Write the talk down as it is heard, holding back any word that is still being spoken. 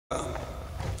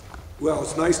Well,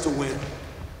 it's nice to win,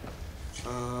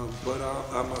 but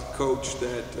I'm a coach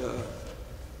that,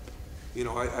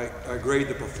 I grade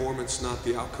the performance, not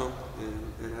the outcome,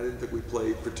 and I didn't think we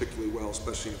played particularly well,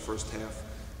 especially in the first half.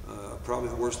 Probably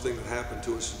the worst thing that happened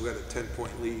to us is we had a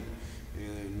 10-point lead,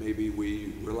 and maybe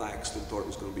we relaxed and thought it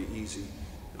was going to be easy.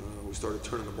 We started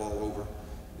turning the ball over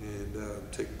and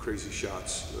taking crazy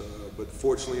shots. But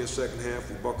fortunately, in the second half,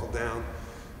 we buckled down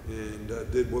and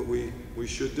did what we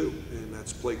should do, and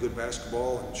that's play good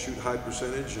basketball and shoot high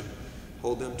percentage and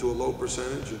hold them to a low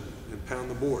percentage and pound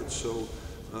the boards. So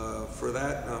for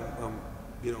that, I'm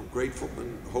grateful,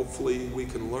 and hopefully we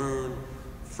can learn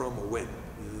from a win.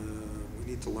 We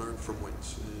need to learn from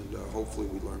wins, and hopefully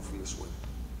we learn from this win.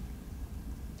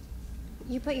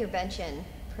 You put your bench in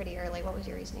pretty early. What was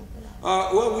your reasoning for that?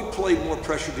 Well, we played more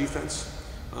pressure defense.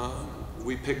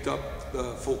 We picked up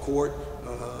full court,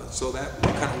 so that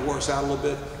kind of wore us out a little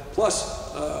bit.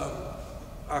 Plus,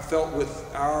 I felt with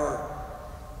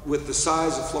the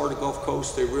size of Florida Gulf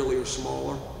Coast, they really are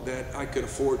smaller, that I could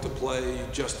afford to play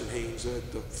Justin Haynes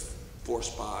at the 4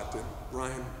 spot and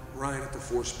Ryan at the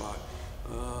 4 spot.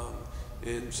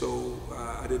 And so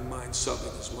I didn't mind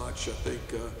subbing as much. I think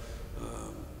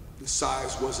the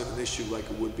size wasn't an issue like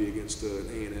it would be against an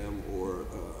A&M or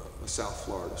a South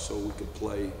Florida, so we could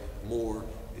play more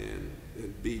and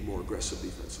be more aggressive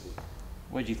defensively.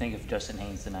 What did you think of Justin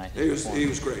Haynes tonight? He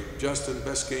was great. Justin,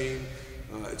 best game.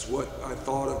 It's what I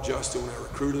thought of Justin when I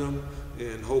recruited him,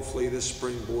 and hopefully this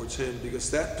springboards him, because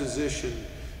that position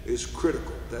is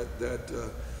critical,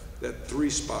 that 3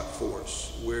 spot for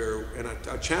us, and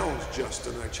I challenged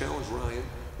Justin, I challenged Ryan.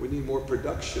 We need more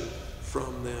production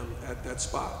from them at that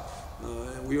spot.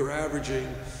 And we were averaging,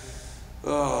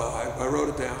 I wrote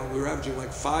it down, we were averaging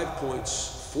like 5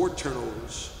 points, 4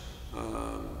 turnovers,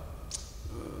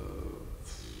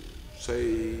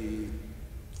 say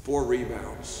 4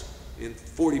 rebounds in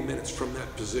 40 minutes from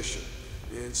that position.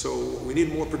 And so we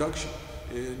need more production.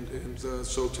 And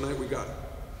so tonight we got it.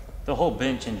 The whole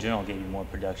bench in general gave you more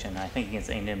production. I think against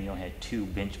A&M you only had 2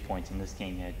 bench points. In this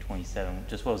game you had 27.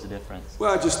 Just what was the difference?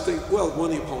 Well, I just think,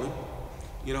 one, the opponent.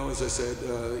 As I said,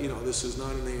 this is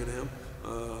not an A&M.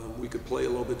 We could play a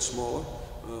little bit smaller.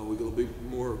 We could be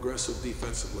more aggressive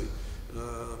defensively.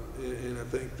 And I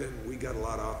think then we got a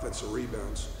lot of offensive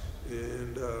rebounds.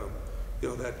 And,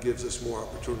 that gives us more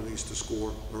opportunities to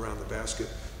score around the basket.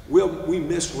 We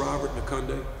missed Robert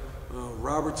Nakunde.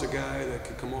 Robert's a guy that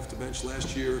could come off the bench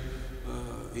last year.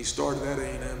 He started at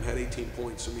A&M, had 18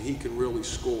 points. I mean, he can really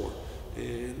score.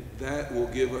 And that will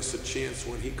give us a chance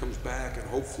when he comes back, and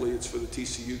hopefully it's for the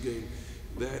TCU game,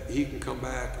 that he can come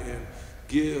back and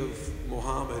give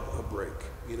Mohammed a break,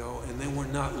 and then we're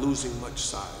not losing much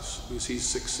size because he's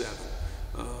 6'7".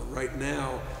 Right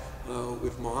now,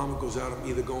 if Mohammed goes out, I'm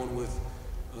either going with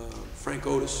Frank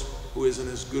Otis, who isn't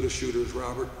as good a shooter as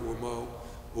Robert or Mo,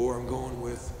 or I'm going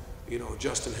with,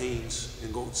 Justin Haynes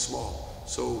and going small.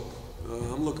 So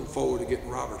I'm looking forward to getting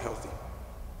Robert healthy.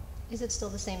 Is it still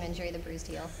the same injury, the bruised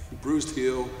heel? Bruised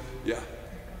heel, yeah.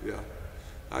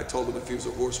 I told him if he was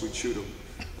a horse, we'd shoot him.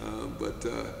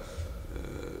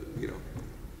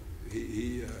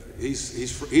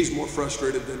 He's more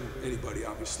frustrated than anybody,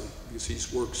 obviously, because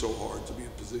he's worked so hard to be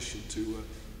in position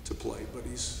to play. But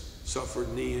he's suffered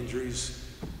knee injuries,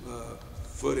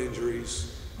 foot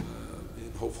injuries,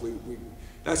 and hopefully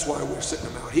that's why we're sitting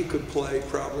him out. He could play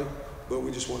probably, but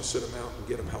we just want to sit him out and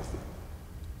get him healthy.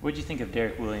 What did you think of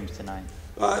Derek Williams tonight?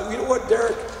 You know what,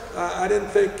 Derek? I didn't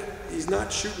think he's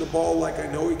not shooting the ball like I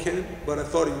know he can, but I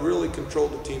thought he really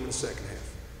controlled the team in the second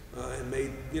half and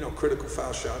made critical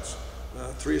foul shots.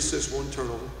 3 assists, 1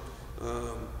 turnover.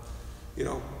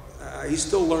 He's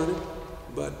still learning,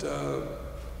 but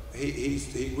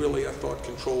he really, I thought,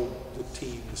 controlled the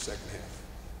team in the second half.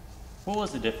 What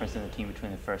was the difference in the team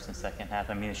between the first and second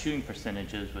half? I mean, the shooting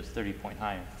percentages was 30-point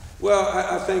higher. Well,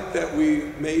 I think that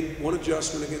we made one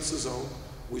adjustment against the zone.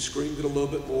 We screened it a little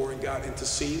bit more and got into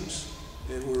seams,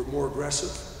 and we were more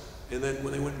aggressive. And then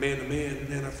when they went man-to-man,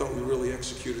 then I thought we really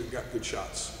executed and got good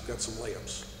shots, got some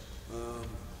layups.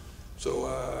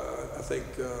 I think,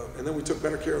 and then we took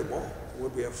better care of the ball.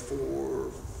 We have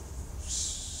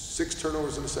 6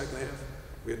 turnovers in the second half.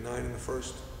 We had 9 in the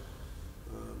first.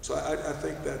 So I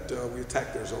think that we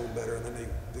attacked their zone better, and then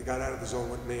they got out of the zone,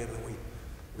 went man, and then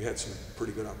we had some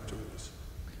pretty good opportunities.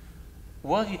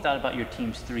 What have you thought about your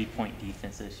team's 3-point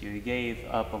defense this year? You gave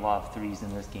up a lot of threes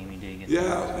in this game you did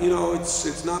against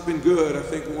it's not been good. I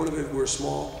think one of it, we're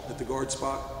small at the guard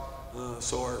spot,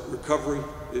 so our recovery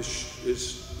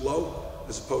is low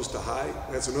as opposed to high.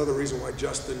 That's another reason why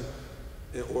Justin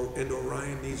or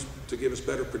Ryan needs to give us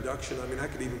better production. I mean, I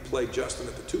could even play Justin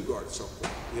at the 2 guard at some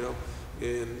point,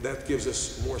 and that gives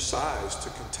us more size to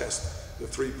contest the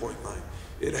three-point line.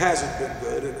 It hasn't been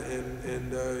good,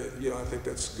 and you know, I think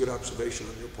that's a good observation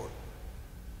on your part.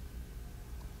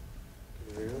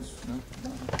 Anything else?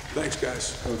 Thanks,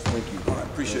 guys. Coach, thank you. All right,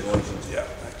 appreciate it. Congratulations. Yeah,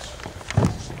 thanks.